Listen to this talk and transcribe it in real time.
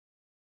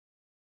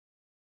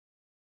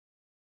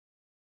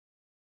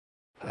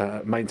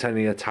maintain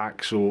any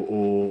attacks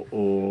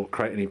or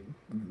create any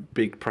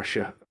big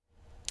pressure.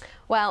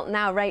 Well,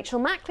 now Rachel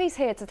Mackley's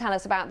here to tell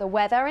us about the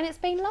weather, and it's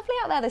been lovely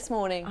out there this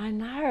morning. I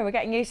know, we're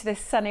getting used to this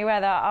sunny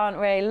weather,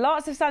 aren't we?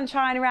 Lots of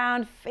sunshine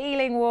around,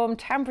 feeling warm,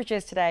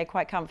 temperatures today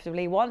quite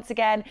comfortably, once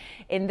again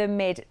in the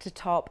mid to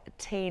top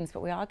teens.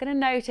 But we are going to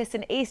notice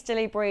an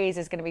easterly breeze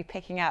is going to be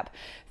picking up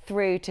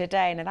through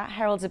today. Now that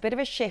heralds a bit of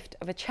a shift,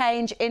 of a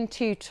change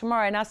into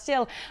tomorrow. Now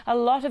still a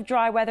lot of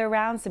dry weather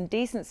around, some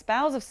decent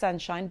spells of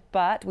sunshine,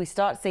 but we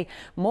start to see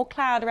more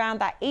cloud around.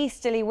 That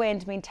easterly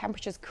wind mean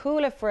temperatures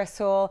cooler for us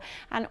all,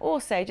 and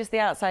also just the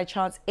outside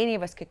chance any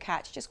of us could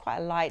catch just quite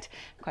a light,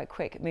 quite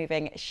quick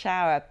moving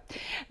shower.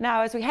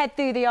 Now as we head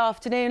through the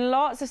afternoon,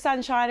 lots of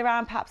sunshine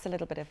around, perhaps a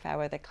little bit of fair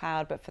weather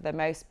cloud, but for the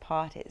most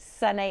part it's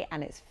sunny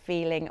and it's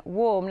feeling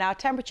warm. Now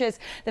temperatures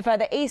the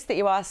further east that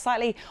you are,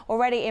 slightly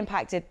already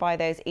impacted by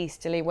those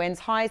easterly winds.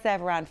 Highs there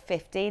of around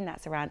 15,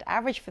 that's around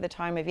average for the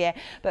time of year,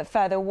 but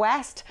further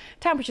west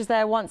temperatures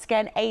there once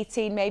again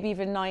 18, maybe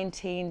even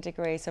 19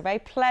 degrees. So a very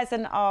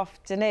pleasant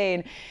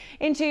afternoon.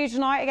 Into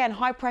tonight, again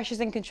high pressures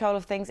in control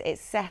of things. It's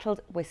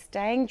settled, we're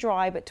staying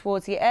dry, but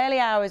towards the early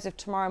hours of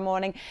tomorrow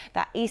morning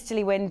that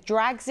easterly wind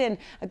drags in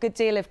a good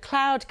deal of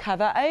cloud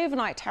cover.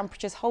 Overnight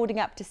temperatures holding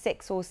up to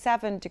 6 or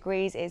 7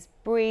 degrees. It's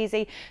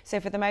breezy, so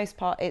for the most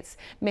part it's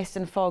mist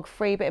and fog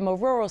free, but in more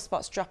rural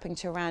spots dropping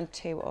to around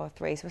 2 or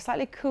 3. So a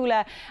slightly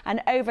cooler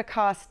and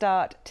overcast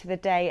start to the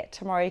day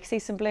tomorrow. You can see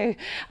some blue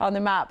on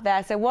the map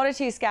there, so 1 or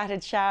 2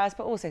 scattered showers,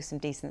 but also some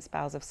decent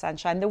spells of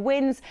sunshine. The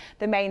winds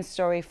the main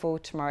story for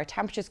tomorrow.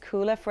 Temperatures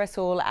cooler for us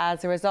all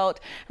as a result,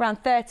 around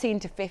 13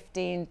 to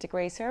 15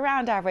 degrees, so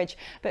around average,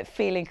 but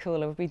feeling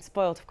cooler. We've been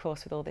spoiled of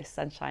course with all this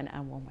sunshine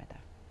and warm weather.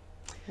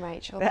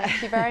 Rachel,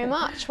 thank you very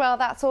much. Well,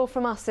 that's all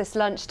from us this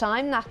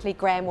lunchtime. Natalie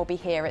Graham will be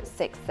here at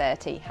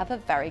 6:30. Have a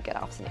very good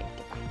afternoon.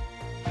 Goodbye.